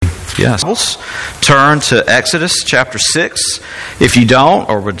Yes. Turn to Exodus chapter 6. If you don't,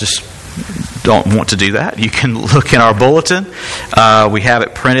 or would just don't want to do that, you can look in our bulletin. We have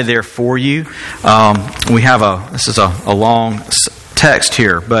it printed there for you. This is a long text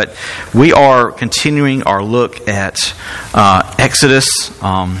here, but we are continuing our look at Exodus.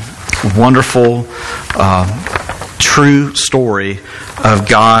 Wonderful, true story of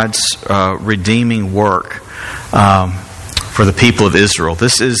God's redeeming work for the people of Israel.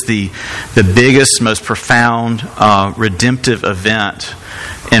 This is the biggest, most profound redemptive event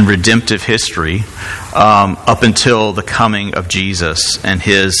in redemptive history up until the coming of Jesus and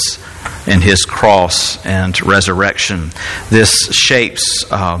his cross and resurrection. This shapes,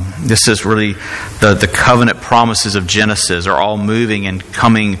 this is really the covenant promises of Genesis are all moving and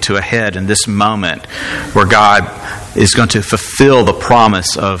coming to a head in this moment where God is going to fulfill the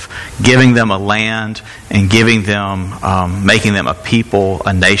promise of giving them a land and giving them, making them a people,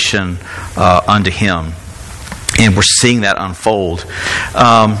 a nation unto Him. And we're seeing that unfold.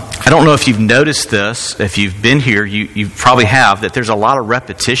 I don't know if you've noticed this. If you've been here, you probably have, that there's a lot of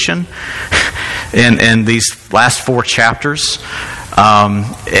repetition in these last 4 chapters.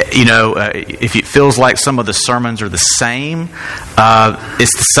 If it feels like some of the sermons are the same,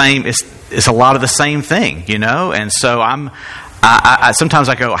 it's the same. It's a lot of the same thing, And so I sometimes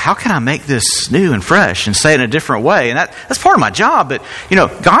I go, how can I make this new and fresh and say it in a different way? And that's part of my job. But,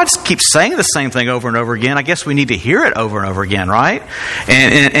 God keeps saying the same thing over and over again. I guess we need to hear it over and over again, right?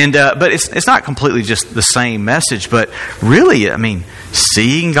 But it's not completely just the same message. But really,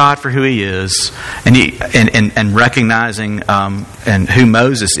 seeing God for who He is and recognizing and who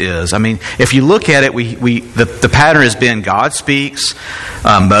Moses is. If you look at it, the pattern has been God speaks,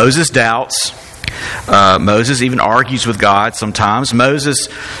 Moses doubts. Moses even argues with God sometimes. Moses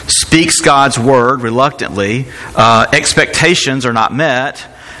speaks God's word reluctantly. Expectations are not met.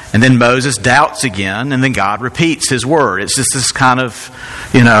 And then Moses doubts again, and then God repeats His word. It's just this kind of,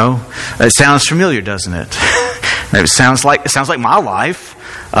 it sounds familiar, doesn't it? It sounds like my life.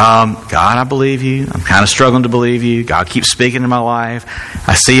 God, I believe You. I'm kind of struggling to believe You. God keeps speaking in my life.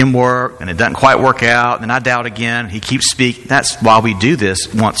 I see Him work, and it doesn't quite work out. And then I doubt again. He keeps speaking. That's why we do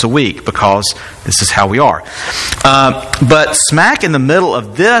this once a week, because this is how we are. But smack in the middle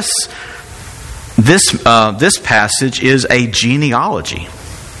of this passage is a genealogy.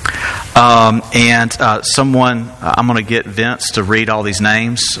 I'm going to get Vince to read all these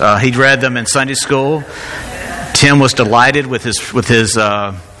names. He'd read them in Sunday school. Tim was delighted with his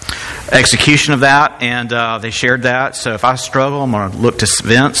execution of that, and they shared that. So if I struggle, I'm going to look to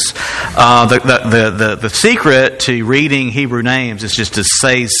Vince. The secret to reading Hebrew names is just to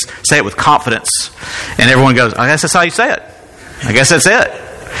say it with confidence, and everyone goes, "I guess that's how you say it. I guess that's it."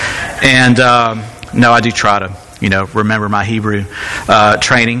 And no, I do try to remember my Hebrew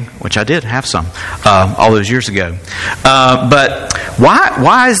training, which I did have some all those years ago. But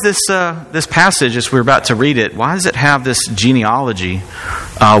why is this passage, as we're about to read it, why does it have this genealogy?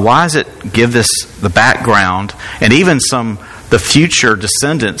 Why does it give the background and even the future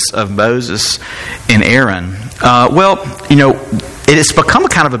descendants of Moses and Aaron? It has become a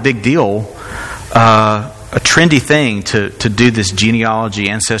kind of a big deal. A trendy thing to do this genealogy,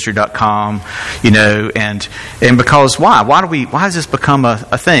 Ancestry.com, and because why has this become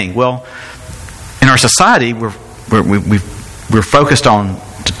a thing? Well, in our society, we're focused on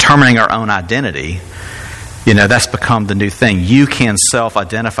determining our own identity. That's become the new thing. You can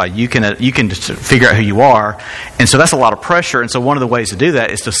self-identify. You can just figure out who you are, and so that's a lot of pressure. And so one of the ways to do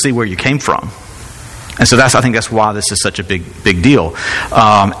that is to see where you came from. And so I think that's why this is such a big deal.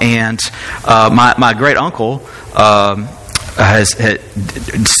 My great uncle had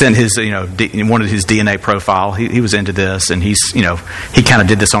sent his one of his DNA profile. He was into this, and he kind of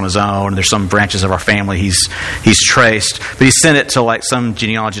did this on his own. There's some branches of our family he's traced, but he sent it to some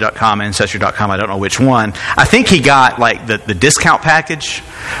genealogy.com, ancestry.com. I don't know which one. I think he got the discount package,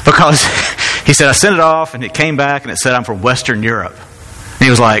 because he said I sent it off and it came back and it said I'm from Western Europe, and he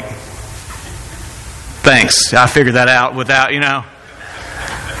was like, "Thanks, I figured that out without,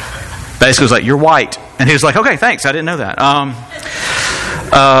 Basically, it was like, "You're white." And he was like, "Okay, thanks, I didn't know that."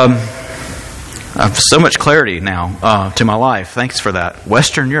 I have so much clarity now to my life. Thanks for that.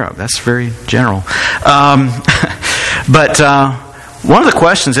 Western Europe, that's very general. But one of the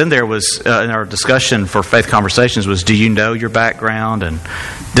questions in there was, in our discussion for Faith Conversations, was, do you know your background? And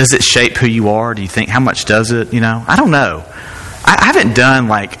does it shape who you are? Do you think, how much does it? I don't know. I haven't done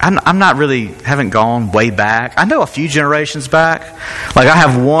haven't gone way back. I know a few generations back. I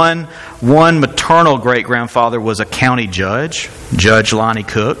have one maternal great-grandfather was a county judge, Judge Lonnie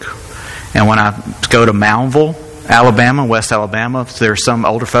Cook. And when I go to Moundville, Alabama, West Alabama. There are some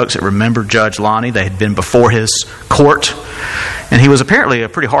older folks that remember Judge Lonnie. They had been before his court, and he was apparently a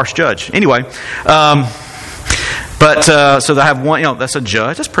pretty harsh judge. Anyway, so they have one. That's a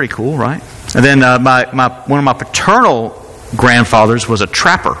judge. That's pretty cool, right? And then one of my paternal grandfathers was a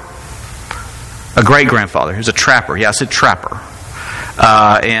trapper, a great grandfather. He was a trapper. Yeah, I said trapper.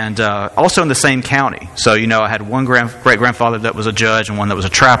 And also in the same county. So, I had one great-grandfather that was a judge and one that was a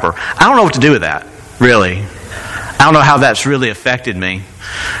trapper. I don't know what to do with that, really. I don't know how that's really affected me.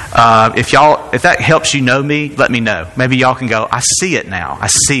 If that helps you know me, let me know. Maybe y'all can go, I see it now. I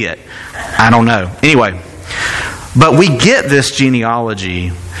see it. I don't know. Anyway, but we get this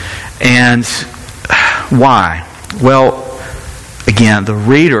genealogy, and why? Well, again, the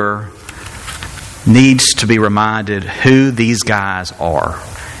reader needs to be reminded who these guys are.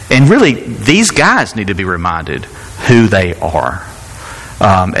 And really, these guys need to be reminded who they are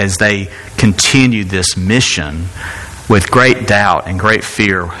as they continue this mission with great doubt and great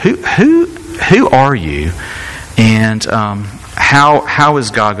fear. Who are you? And how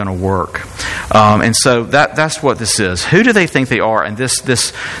is God going to work? And so that's what this is. Who do they think they are? And this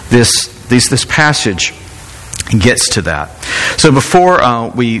passage gets to that. So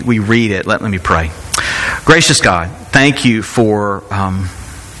before we read it, let me pray. Gracious God, thank you for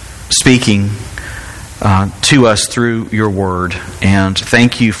speaking to us through your word, and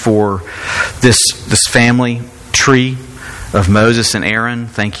thank you for this family tree of Moses and Aaron.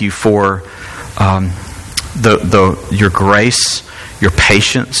 Thank you for your grace, your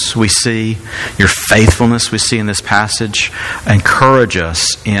patience we see, your faithfulness we see in this passage. Encourage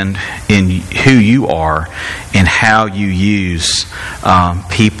us in who you are and how you use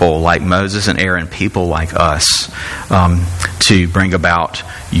people like Moses and Aaron, people like us, to bring about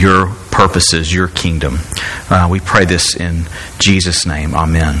your purposes, your kingdom. We pray this in Jesus' name.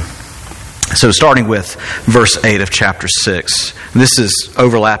 Amen. So starting with verse 8 of chapter 6. This is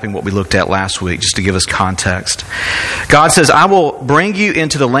overlapping what we looked at last week, just to give us context. God says, I will bring you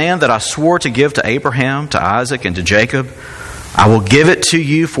into the land that I swore to give to Abraham, to Isaac, and to Jacob. I will give it to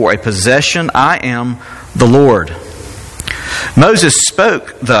you for a possession. I am the Lord. Moses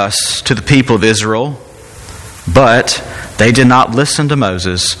spoke thus to the people of Israel, but they did not listen to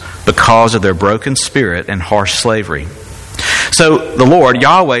Moses because of their broken spirit and harsh slavery. So the Lord,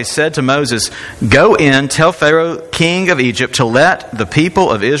 Yahweh, said to Moses, Go in, tell Pharaoh, king of Egypt, to let the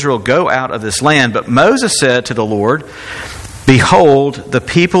people of Israel go out of this land. But Moses said to the Lord, Behold, the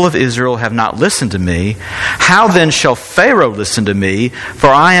people of Israel have not listened to me. How then shall Pharaoh listen to me? For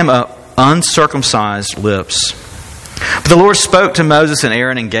I am of uncircumcised lips. But the Lord spoke to Moses and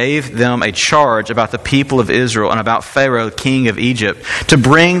Aaron and gave them a charge about the people of Israel and about Pharaoh, king of Egypt, to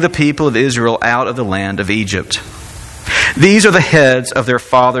bring the people of Israel out of the land of Egypt. These are the heads of their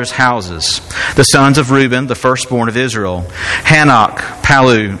fathers' houses, the sons of Reuben, the firstborn of Israel, Hanok,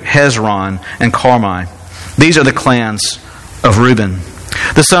 Palu, Hezron, and Carmi. These are the clans of Reuben.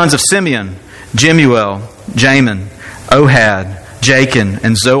 The sons of Simeon, Jemuel, Jamin, Ohad, Jachin,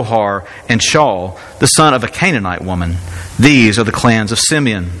 and Zohar, and Shaul, the son of a Canaanite woman. These are the clans of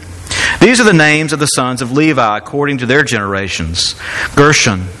Simeon. These are the names of the sons of Levi according to their generations: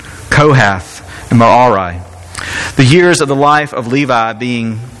 Gershon, Kohath, and Merari. The years of the life of Levi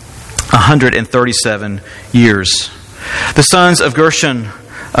being 137 years. The sons of Gershon,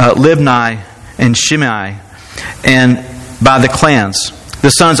 Libni and Shimei, and by the clans.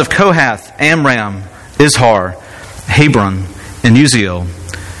 The sons of Kohath, Amram, Izhar, Hebron, and Uziel.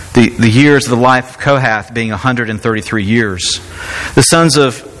 The years of the life of Kohath being 133 years. The sons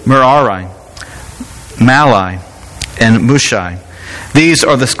of Merari, Malai, and Mushai. These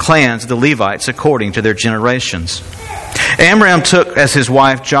are the clans of the Levites according to their generations. Amram took as his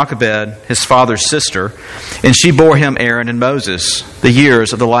wife Jochebed, his father's sister, and she bore him Aaron and Moses, the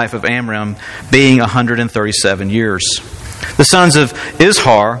years of the life of Amram being 137 years. The sons of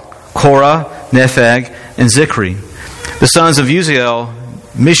Izhar, Korah, Nepheg, and Zikri. The sons of Uziel,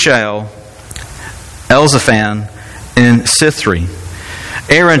 Mishael, Elzaphan, and Sithri.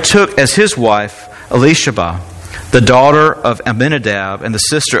 Aaron took as his wife Elisheba, the daughter of Amminadab and the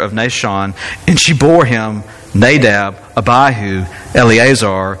sister of Nashon, and she bore him Nadab, Abihu,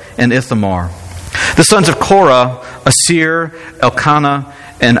 Eleazar, and Ithamar. The sons of Korah, Asir, Elkanah,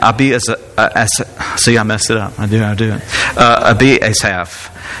 and Abiasaph. See, I messed it up. I do it. Abiasaph.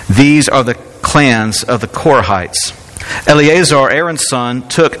 These are the clans of the Korahites. Eleazar, Aaron's son,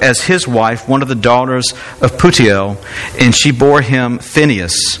 took as his wife one of the daughters of Putiel, and she bore him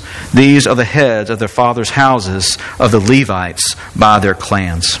Phinehas. These are the heads of their fathers' houses of the Levites by their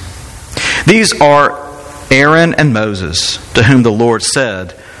clans. These are Aaron and Moses, to whom the Lord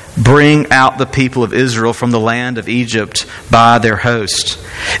said, bring out the people of Israel from the land of Egypt by their host.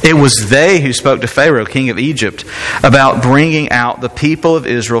 It was they who spoke to Pharaoh, king of Egypt, about bringing out the people of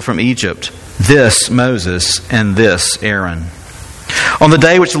Israel from Egypt. This Moses and this Aaron. On the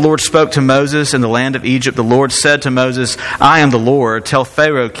day which the Lord spoke to Moses in the land of Egypt, the Lord said to Moses, I am the Lord. Tell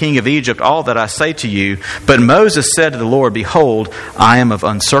Pharaoh, king of Egypt, all that I say to you. But Moses said to the Lord, Behold, I am of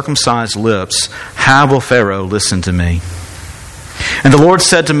uncircumcised lips. How will Pharaoh listen to me? And the Lord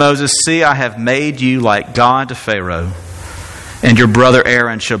said to Moses, See, I have made you like God to Pharaoh, and your brother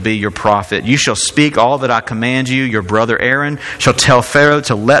Aaron shall be your prophet. You shall speak all that I command you. Your brother Aaron shall tell Pharaoh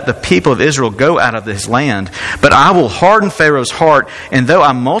to let the people of Israel go out of his land. But I will harden Pharaoh's heart, and though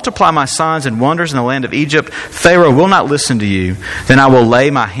I multiply my signs and wonders in the land of Egypt, Pharaoh will not listen to you. Then I will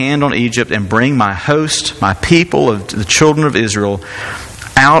lay my hand on Egypt and bring my host, my people of the children of Israel,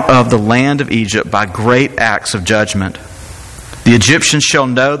 out of the land of Egypt by great acts of judgment. The Egyptians shall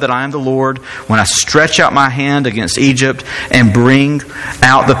know that I am the Lord when I stretch out my hand against Egypt and bring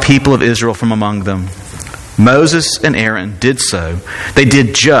out the people of Israel from among them. Moses and Aaron did so. They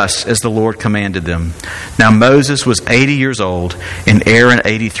did just as the Lord commanded them. Now Moses was 80 years old and Aaron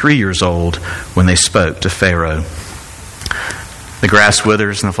 83 years old when they spoke to Pharaoh. The grass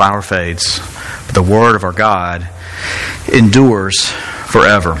withers and the flower fades, but the word of our God endures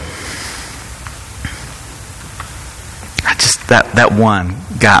forever. That one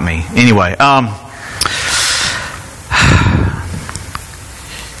got me. Anyway, I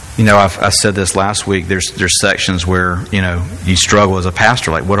said this last week. There's sections where you struggle as a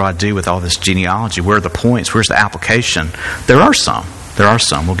pastor. Like, what do I do with all this genealogy? Where are the points? Where's the application? There are some.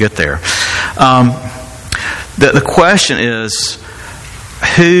 We'll get there. The question is,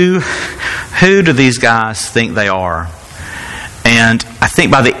 who do these guys think they are? And I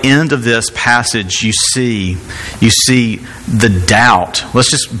think by the end of this passage, you see the doubt.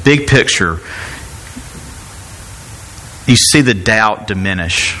 Let's just big picture. You see the doubt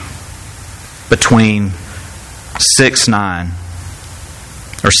diminish between 6:9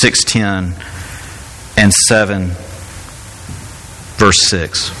 or 6:10 and 7 verse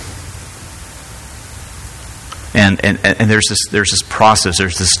 6. And there's this process.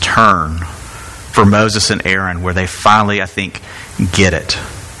 There's this turn for Moses and Aaron where they finally, I think, get it.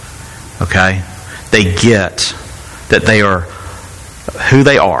 Okay? They get that they are who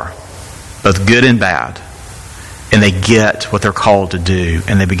they are, both good and bad. And they get what they're called to do,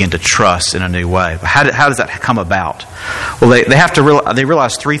 and they begin to trust in a new way. But how does that come about? Well, they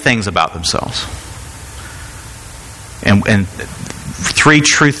realize three things about themselves. And three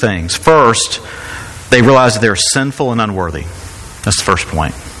true things. First, they realize that they're sinful and unworthy. That's the first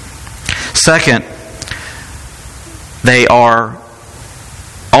point. Second, they are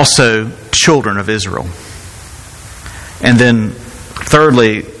also children of Israel. And then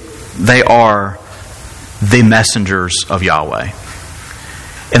thirdly, they are the messengers of Yahweh.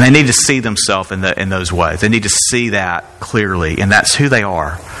 And they need to see themselves in those ways. They need to see that clearly. And that's who they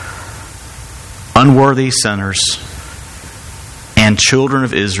are. Unworthy sinners and children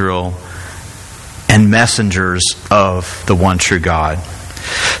of Israel and messengers of the one true God.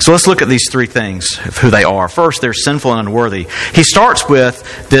 So let's look at these three things of who they are. First, they're sinful and unworthy. He starts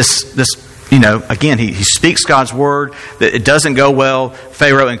with this again, he speaks God's word. It doesn't go well.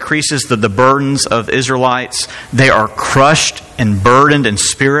 Pharaoh increases the burdens of Israelites. They are crushed and burdened in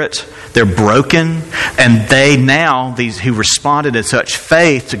spirit. They're broken. And they now, these who responded in such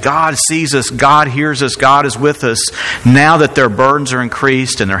faith to God sees us, God hears us, God is with us. Now that their burdens are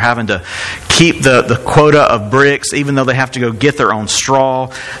increased and they're having to keep the quota of bricks, even though they have to go get their own straw,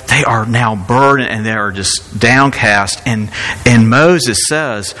 they are now burdened and they are just downcast. And Moses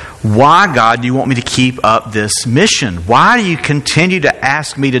says, why, God, do you want me to keep up this mission? Why do you continue to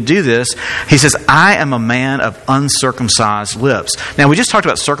ask me to do this? He says, I am a man of uncircumcised lips. Now, we just talked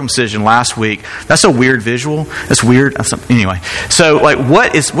about circumcision last week. That's a weird visual. That's weird. Anyway, so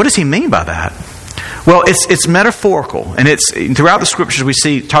what does he mean by that? Well, it's metaphorical, and it's throughout the scriptures we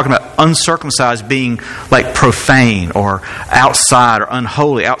see talking about uncircumcised being like profane or outside or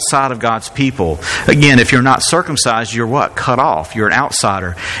unholy, outside of God's people. Again, if you're not circumcised, you're what? Cut off. You're an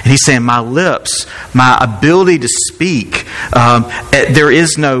outsider. And he's saying, my lips, my ability to speak, there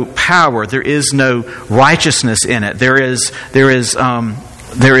is no power, there is no righteousness in it.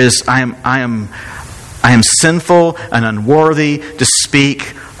 I am sinful and unworthy to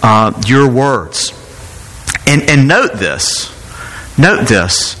speak your words. And note this.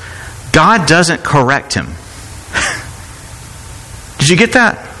 God doesn't correct him. Did you get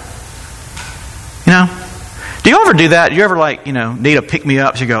that? Do you ever do that? Do you ever need a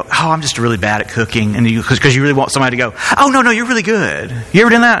pick-me-up? So you go, oh, I'm just really bad at cooking. And because you really want somebody to go, oh, no, you're really good. You ever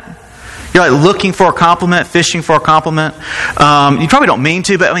done that? You're like looking for a compliment, fishing for a compliment. You probably don't mean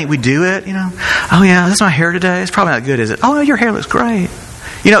to, but we do it, Oh yeah, that's my hair today. It's probably not good, is it? Oh no, your hair looks great.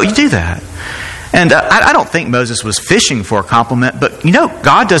 You do that. And I don't think Moses was fishing for a compliment, but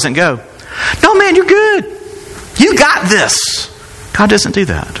God doesn't go, no man, you're good. You got this. God doesn't do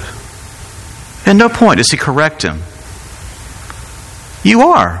that. At no point does he correct him. You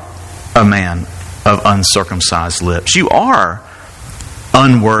are a man of uncircumcised lips. You are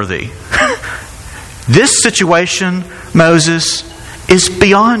unworthy. This situation, Moses, is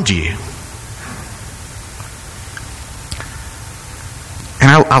beyond you. And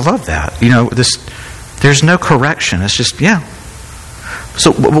I love that. There's no correction. It's just,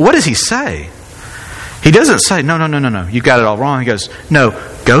 So what does he say? He doesn't say, no, you got it all wrong. He goes, no,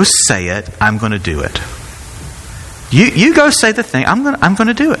 go say it. I'm going to do it. You go say the thing. I'm going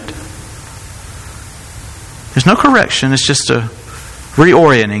to do it. There's no correction. It's just a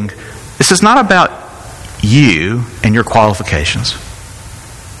reorienting. This is not about you and your qualifications.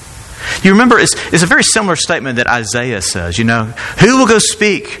 You remember, it's a very similar statement that Isaiah says, who will go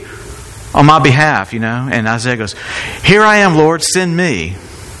speak on my behalf, And Isaiah goes, here I am, Lord, send me.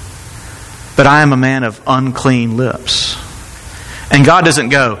 But I am a man of unclean lips. And God doesn't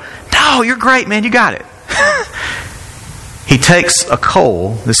go, no, you're great, man, you got it. He takes a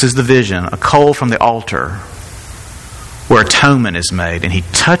coal, this is the vision, a coal from the altar where atonement is made, and he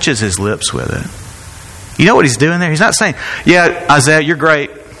touches his lips with it. You know what he's doing there? He's not saying, yeah, Isaiah, you're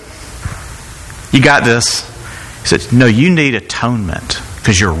great. You got this. He said, no, you need atonement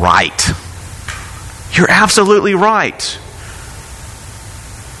because you're right. You're absolutely right.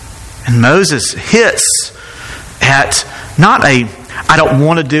 And Moses hits at not I don't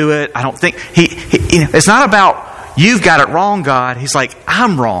want to do it. I don't think it's not about you've got it wrong, God. He's like,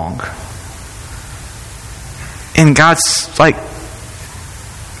 I'm wrong. And God's like,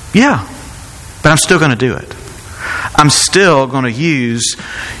 yeah, but I'm still going to do it. I'm still going to use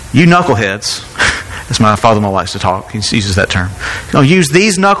you knuckleheads. As my father-in-law likes to talk. He uses that term. I'll use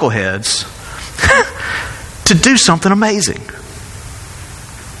these knuckleheads to do something amazing.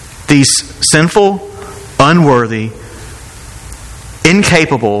 These sinful, unworthy,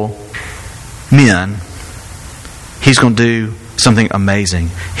 incapable men, he's going to do something amazing.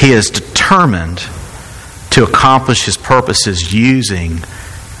 He is determined to accomplish his purposes using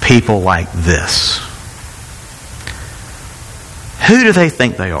people like this. Who do they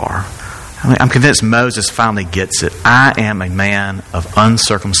think they are? I'm convinced Moses finally gets it. I am a man of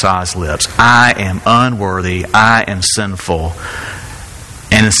uncircumcised lips. I am unworthy. I am sinful.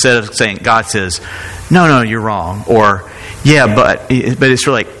 And instead of saying, God says, no, you're wrong. Or, yeah, but it's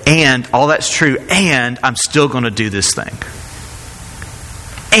really like, and all that's true, and I'm still going to do this thing.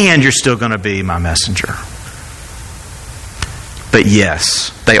 And you're still going to be my messenger. But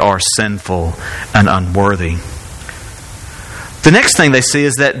yes, they are sinful and unworthy. The next thing they see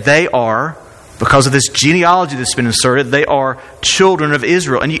is that they are, because of this genealogy that's been inserted, they are children of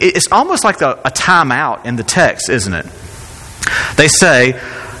Israel. And it's almost like a timeout in the text, isn't it? They say,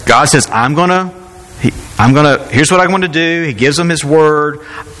 God says, here's what I'm going to do. He gives them His word.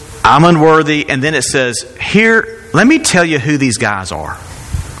 I'm unworthy. And then it says, here, let me tell you who these guys are.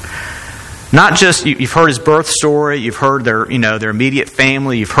 Not just, you've heard his birth story, you've heard their immediate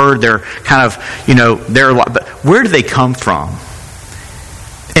family, you've heard their kind of, their life, but where do they come from?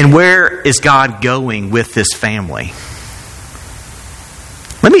 And where is God going with this family?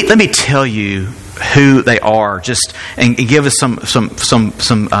 Let me tell you who they are, just and give us some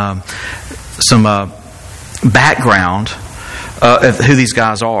background of who these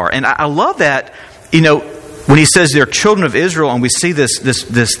guys are. And I love that, when he says they're children of Israel, and we see this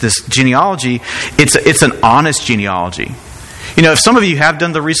genealogy, it's an honest genealogy. If some of you have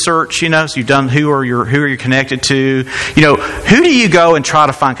done the research, so you've done who are you connected to, who do you go and try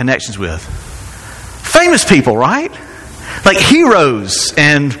to find connections with? Famous people, right? Like heroes.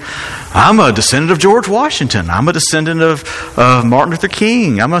 And I'm a descendant of George Washington. I'm a descendant of Martin Luther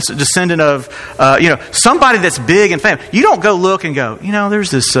King. I'm a descendant of somebody that's big and famous. You don't go look and go,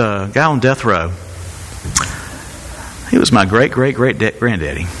 there's this guy on death row. He was my great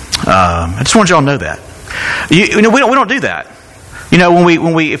granddaddy. I just want y'all to know that. We don't do that.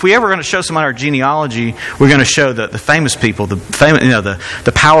 If we ever going to show somebody our genealogy, we're going to show the famous people,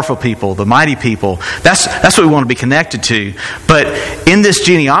 the powerful people, the mighty people. That's what we want to be connected to. But in this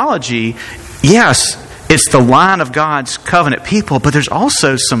genealogy, yes, it's the line of God's covenant people, but there's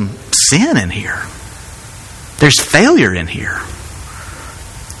also some sin in here. There's failure in here.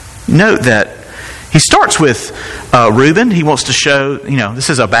 Note that, He starts with Reuben. He wants to show, this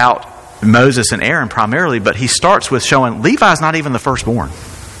is about Moses and Aaron primarily, but he starts with showing Levi's not even the firstborn.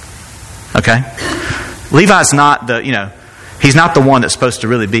 Okay? Levi's not he's not the one that's supposed to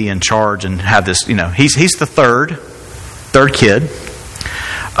really be in charge and have this, he's the third kid.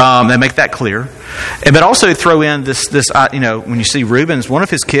 They make that clear. But also throw in this when you see Reuben's, one of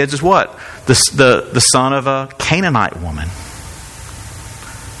his kids is what? The son of a Canaanite woman.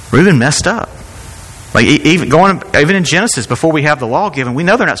 Reuben messed up. Like even in Genesis, before we have the law given, we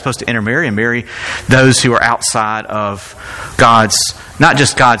know they're not supposed to intermarry and marry those who are outside of not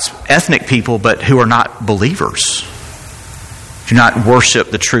just God's ethnic people, but who are not believers. Do not worship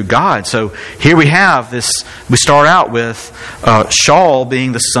the true God. So here we have this. We start out with Shaul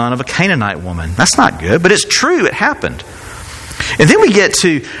being the son of a Canaanite woman. That's not good, but it's true. It happened. And then we get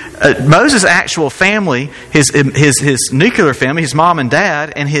to Moses' actual family, his nuclear family, his mom and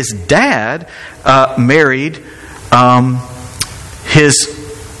dad, and his dad married his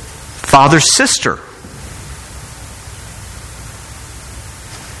father's sister.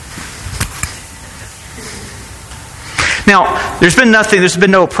 Now, there's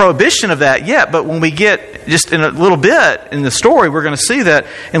been no prohibition of that yet, but when we get just in a little bit in the story, we're going to see that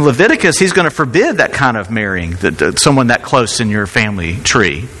in Leviticus, he's going to forbid that kind of marrying, someone that close in your family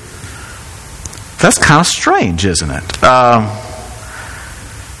tree. That's kind of strange, isn't it?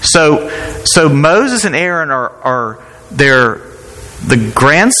 So Moses and Aaron are the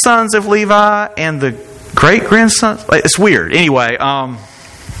grandsons of Levi and the great-grandsons. It's weird. Anyway,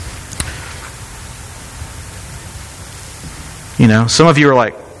 some of you are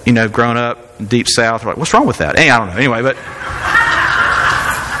like, grown up deep south, like, what's wrong with that? I don't know. Anyway, but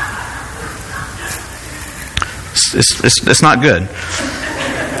it's not good.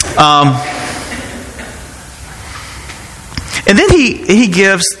 And then he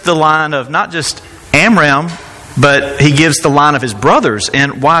gives the line of not just Amram, but he gives the line of his brothers.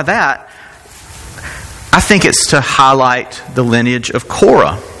 And why that? I think it's to highlight the lineage of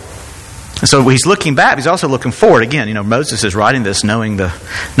Korah. And so he's looking back. He's also looking forward. Again, Moses is writing this, knowing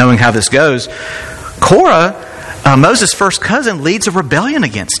how this goes. Korah, Moses' first cousin, leads a rebellion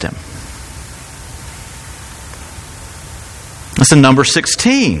against him. That's in Numbers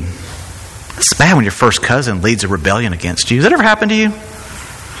 16. It's bad when your first cousin leads a rebellion against you. Has that ever happened to you?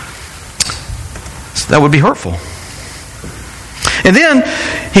 So that would be hurtful. And then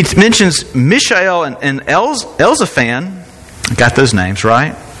he mentions Mishael and Elzaphan. I got those names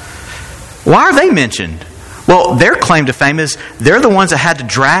right. Why are they mentioned? Well, their claim to fame is they're the ones that had to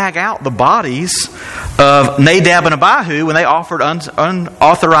drag out the bodies of Nadab and Abihu when they offered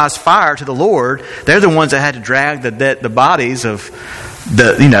unauthorized fire to the Lord. They're the ones that had to drag the bodies of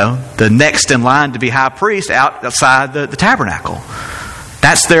the next in line to be high priest outside the tabernacle.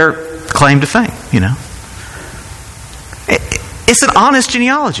 That's their claim to fame. It's an honest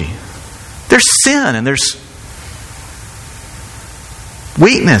genealogy. There's sin and there's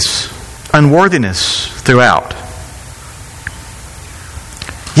weakness, unworthiness throughout.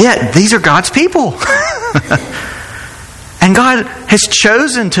 Yet these are God's people. And God has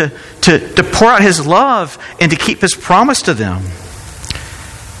chosen to pour out His love and to keep His promise to them.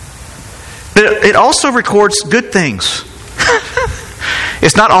 But it also records good things.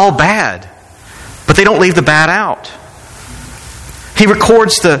 It's not all bad, but they don't leave the bad out. He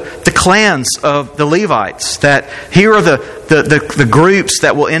records the clans of the Levites, that here are the groups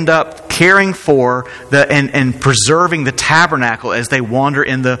that will end up caring for and preserving the tabernacle as they wander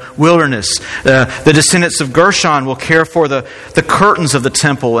in the wilderness. The descendants of Gershon will care for the curtains of the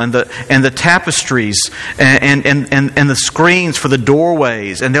temple and the tapestries and the screens for the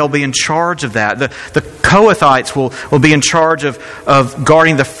doorways, and they'll be in charge of that. The Kohathites will be in charge of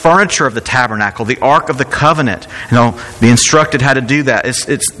guarding the furniture of the tabernacle, the Ark of the Covenant, and they'll be instructed how to do that. It's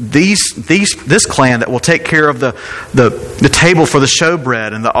this clan that will take care of the table for the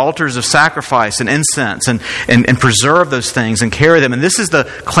showbread and the altars of sacrifice and incense and preserve those things and carry them. And this is the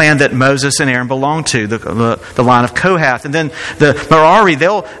clan that Moses and Aaron belong to, the line of Kohath. And then the Merari,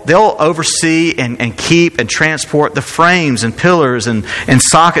 they'll oversee and keep and transport the frames and pillars and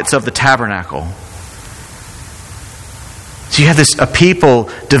sockets of the tabernacle. So you have a people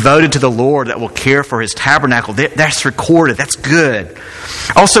devoted to the Lord that will care for His tabernacle. That's recorded. That's good.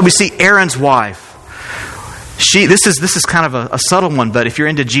 Also, we see Aaron's wife. This is kind of a subtle one, but if you're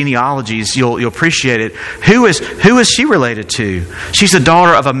into genealogies, you'll appreciate it. Who is she related to? She's the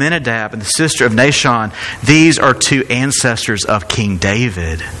daughter of Aminadab and the sister of Nahshon. These are two ancestors of King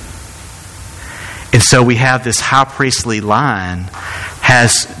David. And so we have this high priestly line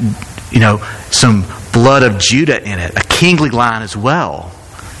has, some blood of Judah in it, a kingly line as well.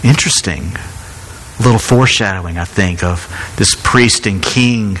 Interesting. little foreshadowing, I think, of this priest and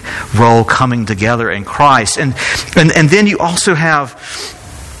king role coming together in Christ. And then you also have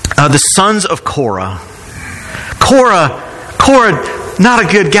the sons of Korah. Korah, not a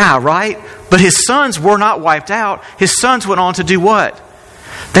good guy, right? But his sons were not wiped out. His sons went on to do what?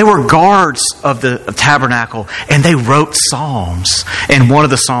 They were guards of the tabernacle, and they wrote psalms. And one of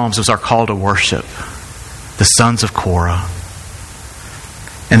the psalms was our call to worship. The sons of Korah.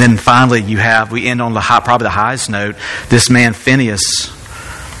 And then finally we end on probably the highest note, this man Phinehas.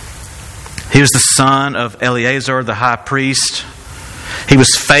 He was the son of Eleazar, the high priest. He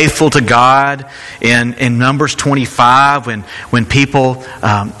was faithful to God in Numbers 25 when people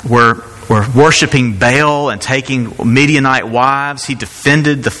were worshiping Baal and taking Midianite wives. He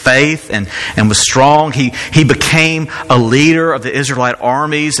defended the faith and was strong. He became a leader of the Israelite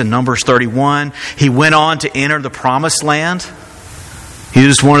armies in Numbers 31. He went on to enter the promised land. He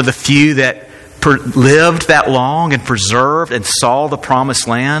was one of the few that lived that long and preserved and saw the promised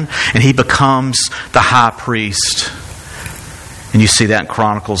land. And he becomes the high priest. And you see that in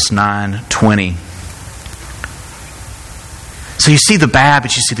Chronicles 9:20. So you see the bad,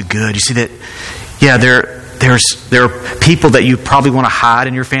 but you see the good. You see that, there are people that you probably want to hide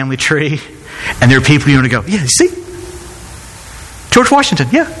in your family tree. And there are people you want to go, yeah, you see? George Washington,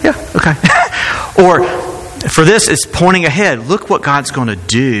 yeah, okay. Or for this, it's pointing ahead. Look what God's going to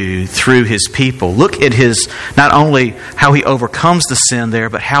do through His people. Look at His, not only how He overcomes the sin there,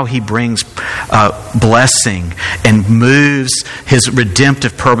 but how He brings blessing and moves His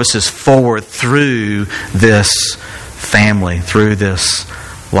redemptive purposes forward through this family, through this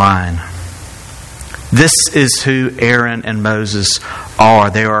line. This is who Aaron and Moses are.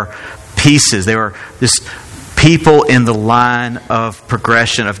 They are pieces. They are this people in the line of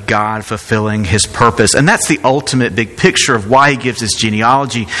progression of God fulfilling His purpose. And that's the ultimate big picture of why He gives His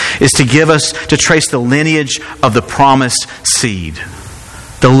genealogy, is to give us, to trace the lineage of the promised seed.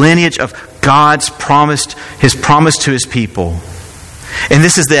 The lineage of God's promised, His promise to His people. And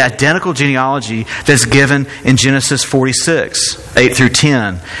this is the identical genealogy that's given in Genesis 46, 8 through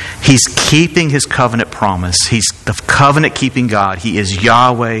 10. He's keeping His covenant promise. He's the covenant-keeping God. He is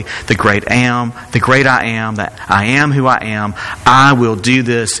Yahweh, the great I am, that I am who I am. I will do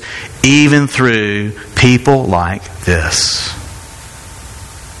this even through people like this.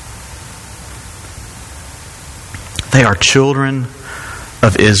 They are children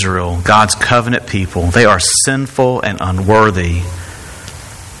of Israel, God's covenant people. They are sinful and unworthy.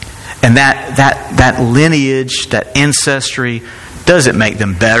 And that lineage, that ancestry, doesn't make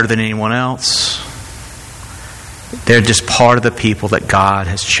them better than anyone else. They're just part of the people that God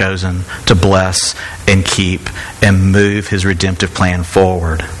has chosen to bless and keep and move His redemptive plan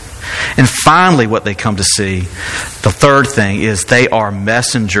forward. And finally, what they come to see, the third thing, is they are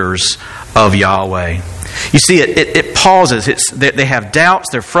messengers of Yahweh. You see, it pauses. They have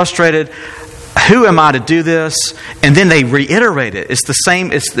doubts. They're frustrated. Who am I to do this? And then they reiterate it. It's the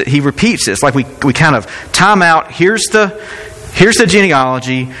same. He repeats it. It's like we kind of time out. Here's the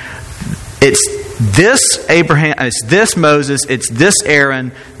genealogy. It's this Abraham. It's this Moses. It's this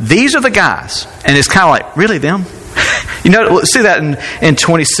Aaron. These are the guys. And it's kind of like, really them? You know, see that in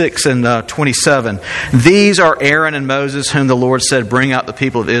 26 and 27. These are Aaron and Moses, whom the Lord said, bring out the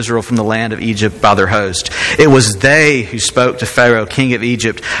people of Israel from the land of Egypt by their host. It was they who spoke to Pharaoh, king of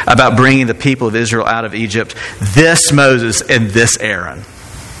Egypt, about bringing the people of Israel out of Egypt. This Moses and this Aaron.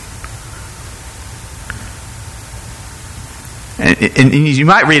 And you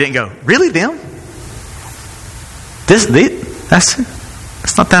might read it and go, really them? That's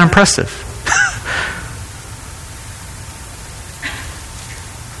not that impressive.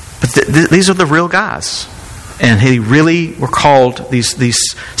 But these are the real guys. And he really were called,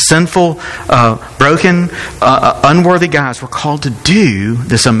 these sinful, broken, unworthy guys were called to do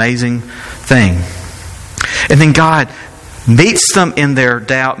this amazing thing. And then God meets them in their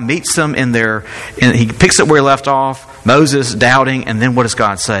doubt, and he picks up where he left off, Moses doubting, and then what does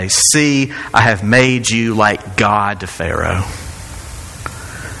God say? See, I have made you like God to Pharaoh.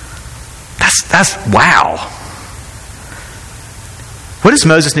 That's wow. What does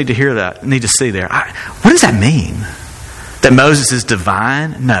Moses need to see there? What does that mean? That Moses is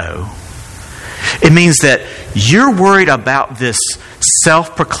divine? No. It means that you're worried about this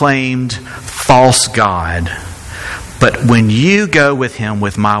self-proclaimed false God. But when you go with him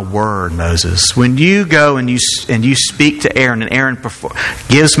with my word, Moses, when you go and you speak to Aaron, and Aaron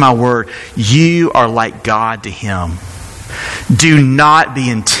gives my word, you are like God to him. Do not be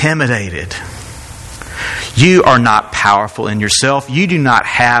intimidated. You are not powerful in yourself. You do not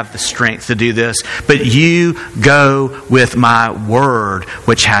have the strength to do this, but you go with my word,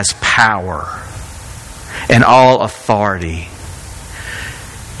 which has power. and all authority.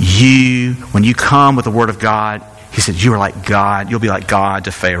 When you come with the word of God, he said, you are like God. You'll be like God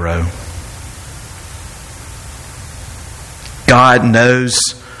to Pharaoh. God knows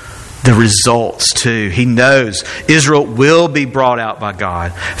the results too. He knows Israel will be brought out by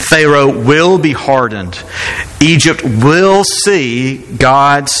God. Pharaoh will be hardened. Egypt will see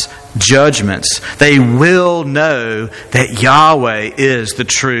God's judgments. They will know that Yahweh is the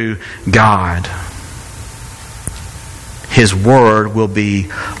true God. His word will be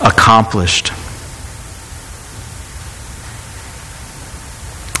accomplished.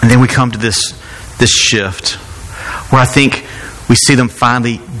 And then we come to this shift where I think we see them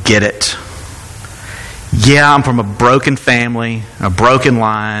finally get it. Yeah, I'm from a broken family, a broken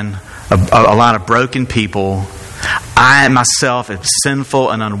line, a line of broken people. I myself am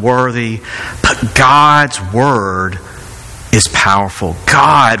sinful and unworthy, but God's word is powerful.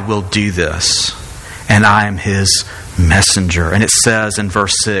 God will do this, and I am His messenger. And it says in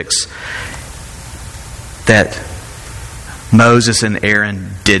verse 6 that Moses and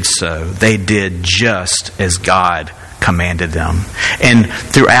Aaron did so. They did just as God commanded them. And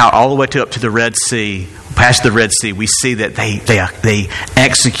throughout, all the way up to the Red Sea, past the Red Sea, we see that they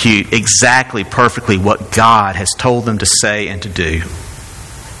execute exactly, perfectly what God has told them to say and to do.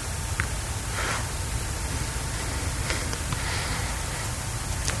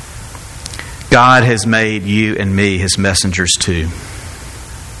 God has made you and me His messengers too.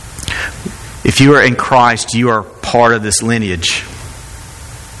 If you are in Christ, you are part of this lineage.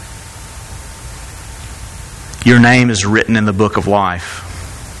 Your name is written in the book of life.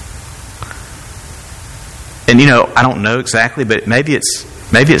 And I don't know exactly, but maybe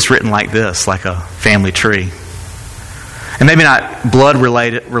it's written like this, like a family tree. And maybe not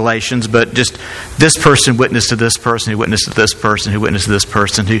blood-related relations, but just this person witnessed to this person, who witnessed to this person, who witnessed to this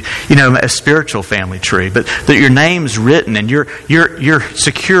person, who, a spiritual family tree. But that your name's written and you're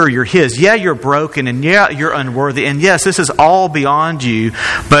secure, you're His. Yeah, you're broken, and yeah, you're unworthy. And yes, this is all beyond you.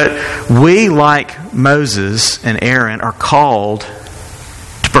 But we, like Moses and Aaron, are called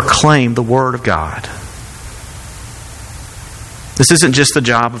to proclaim the Word of God. This isn't just the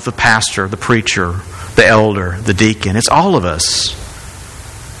job of the pastor, the preacher, the elder, the deacon. It's all of us.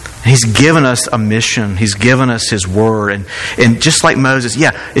 He's given us a mission. He's given us His word. And just like Moses,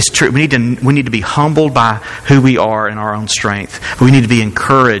 yeah, it's true. We need to be humbled by who we are in our own strength. But we need to be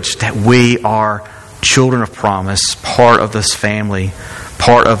encouraged that we are children of promise, part of this family,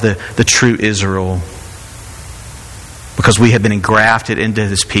 part of the true Israel, because we have been engrafted into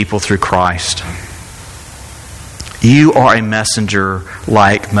His people through Christ. You are a messenger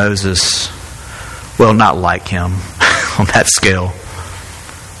like Moses. Well, not like him on that scale,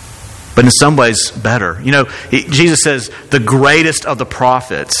 but in some ways better. Jesus says the greatest of the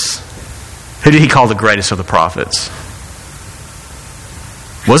prophets. Who did He call the greatest of the prophets?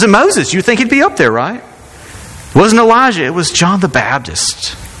 Wasn't Moses. You'd think he'd be up there, right? It wasn't Elijah. It was John the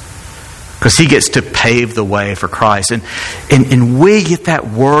Baptist. Because he gets to pave the way for Christ. And we get that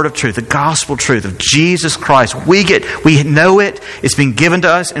word of truth, the gospel truth of Jesus Christ. We know it, it's been given to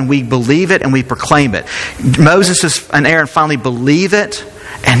us, and we believe it and we proclaim it. Moses and Aaron finally believe it,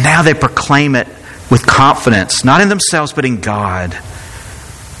 and now they proclaim it with confidence, not in themselves, but in God.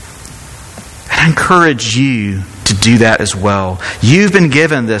 And I encourage you to do that as well. You've been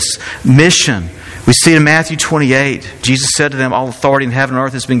given this mission. We see it in Matthew 28. Jesus said to them, all authority in heaven and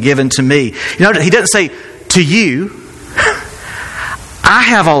earth has been given to me. He doesn't say, to you. I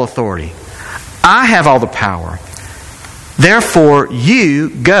have all authority. I have all the power. Therefore, you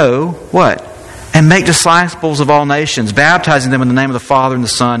go, what? And make disciples of all nations, baptizing them in the name of the Father and the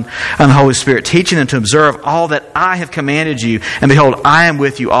Son and the Holy Spirit, teaching them to observe all that I have commanded you. And behold, I am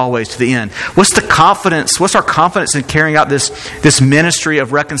with you always to the end. What's the confidence? What's our confidence in carrying out this ministry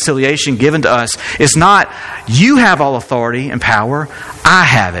of reconciliation given to us? It's not, you have all authority and power. I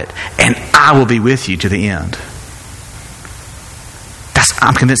have it. And I will be with you to the end.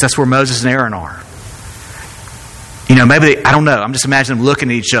 I'm convinced that's where Moses and Aaron are. Maybe I don't know. I'm just imagining them looking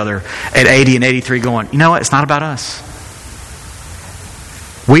at each other at 80 and 83 going, you know what? It's not about us.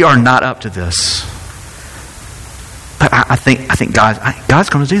 We are not up to this. But I think God's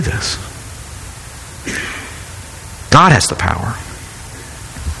going to do this. God has the power.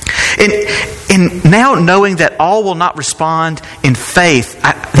 And now knowing that all will not respond in faith,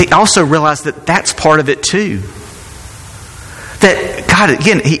 they also realize that that's part of it too. That God,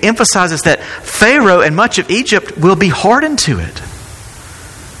 again, He emphasizes that Pharaoh and much of Egypt will be hardened to it.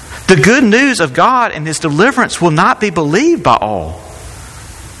 The good news of God and His deliverance will not be believed by all.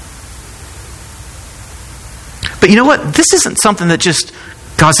 But you know what? This isn't something that just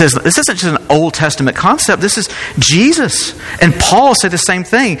God says, this isn't just an Old Testament concept. This is Jesus. And Paul said the same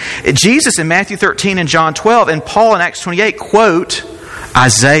thing. Jesus in Matthew 13 and John 12, and Paul in Acts 28 quote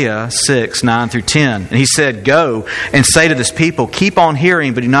Isaiah 6, 9 through 10. And he said, go and say to this people, keep on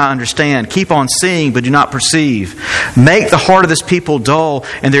hearing, but do not understand. Keep on seeing, but do not perceive. Make the heart of this people dull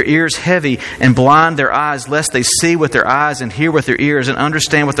and their ears heavy, and blind their eyes, lest they see with their eyes and hear with their ears and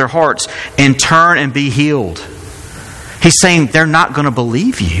understand with their hearts and turn and be healed. He's saying they're not going to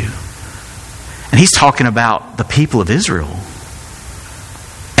believe you. And he's talking about the people of Israel.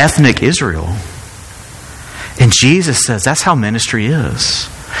 Ethnic Israel. And Jesus says that's how ministry is.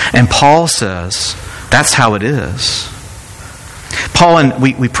 And Paul says that's how it is. Paul, and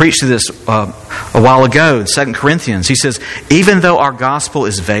we preached this a while ago in 2 Corinthians. He says, even though our gospel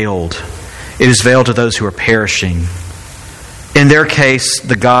is veiled, it is veiled to those who are perishing. In their case,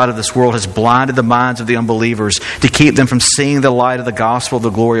 the God of this world has blinded the minds of the unbelievers to keep them from seeing the light of the gospel of the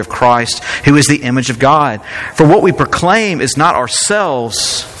glory of Christ, who is the image of God. For what we proclaim is not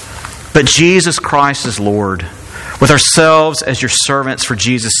ourselves, but Jesus Christ is Lord, with ourselves as your servants for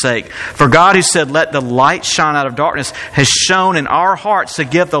Jesus' sake. For God, who said, let the light shine out of darkness, has shone in our hearts to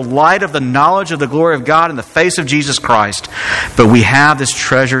give the light of the knowledge of the glory of God in the face of Jesus Christ. But we have this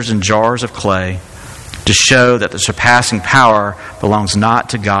treasures in jars of clay, to show that the surpassing power belongs not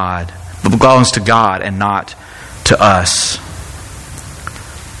to God, but belongs to God and not to us.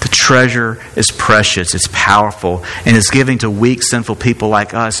 The treasure is precious, it's powerful, and is giving to weak, sinful people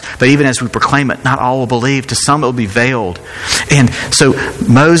like us. But even as we proclaim it, not all will believe. To some it will be veiled. And so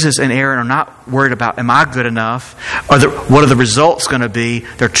Moses and Aaron are not worried about, am I good enough? Or what are the results going to be?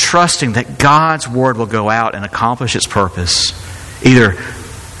 They're trusting that God's word will go out and accomplish its purpose. Either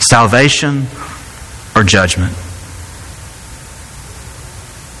salvation or judgment.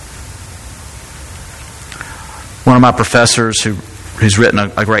 One of my professors who's written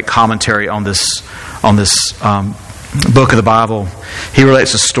a great commentary on this book of the Bible, he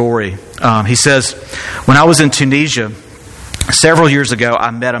relates a story. He says, when I was in Tunisia several years ago,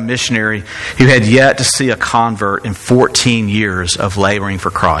 I met a missionary who had yet to see a convert in 14 years of laboring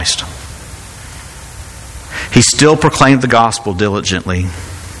for Christ. He still proclaimed the gospel diligently.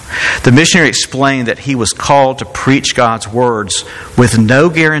 The missionary explained that he was called to preach God's words with no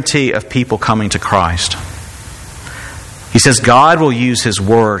guarantee of people coming to Christ. He says God will use His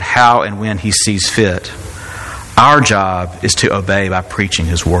word how and when He sees fit. Our job is to obey by preaching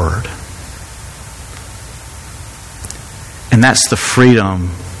His word. And that's the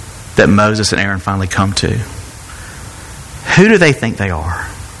freedom that Moses and Aaron finally come to. Who do they think they are?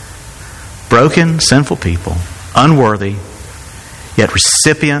 Broken, sinful people, unworthy, yet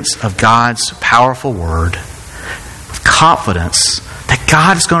recipients of God's powerful word, with confidence that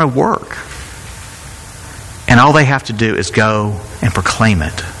God is going to work. And all they have to do is go and proclaim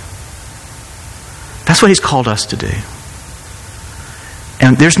it. That's what He's called us to do.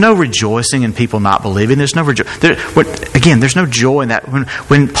 And there's no rejoicing in people not believing. There's no there's no joy in that.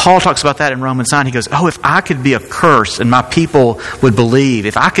 When Paul talks about that in Romans 9, he goes, if I could be a curse and my people would believe,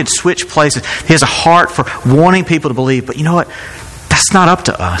 if I could switch places. He has a heart for wanting people to believe. But you know what? That's not up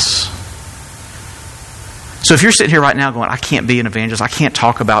to us. So if you're sitting here right now going, I can't be an evangelist, I can't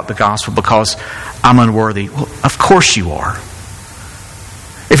talk about the gospel because I'm unworthy. Well, of course you are.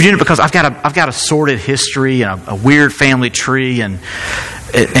 If you're doing it because I've got a sordid history and a weird family tree and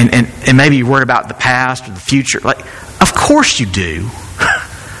maybe you're worried about the past or the future, of course you do.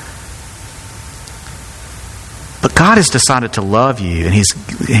 But God has decided to love you, and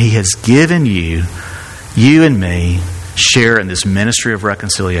He has given you and me, share in this ministry of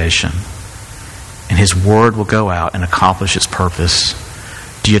reconciliation. And His word will go out and accomplish its purpose.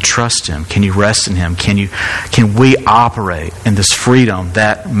 Do you trust Him? Can you rest in Him? Can we operate in this freedom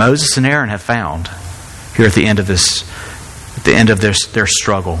that Moses and Aaron have found here at the end of their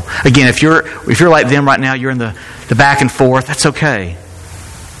struggle? Again, if you're like them right now, you're in the back and forth, that's okay.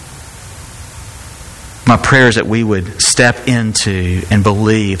 My prayer is that we would step into and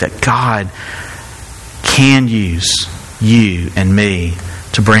believe that God can use you and me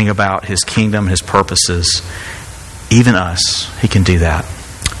to bring about His kingdom, His purposes. Even us, He can do that.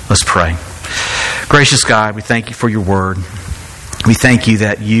 Let's pray. Gracious God, we thank You for Your word. We thank You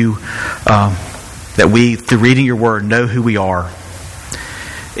that that we, through reading Your word, know who we are.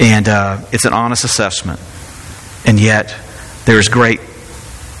 And it's an honest assessment. And yet, there is great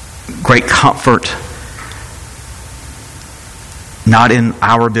comfort, not in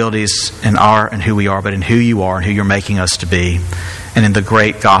our abilities and who we are, but in who You are and who You're making us to be, and in the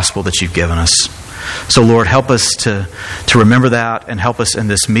great gospel that You've given us. So, Lord, help us to remember that, and help us in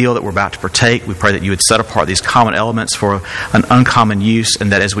this meal that we're about to partake. We pray that you would set apart these common elements for an uncommon use,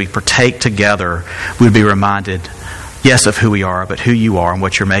 and that as we partake together, we would be reminded, yes, of who we are, but who you are and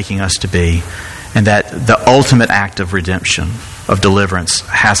what you're making us to be, and that the ultimate act of redemption, of deliverance,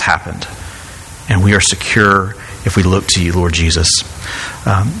 has happened. And we are secure if we look to you, Lord Jesus.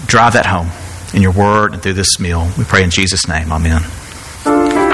 Drive that home in your word and through this meal. We pray in Jesus' name. Amen.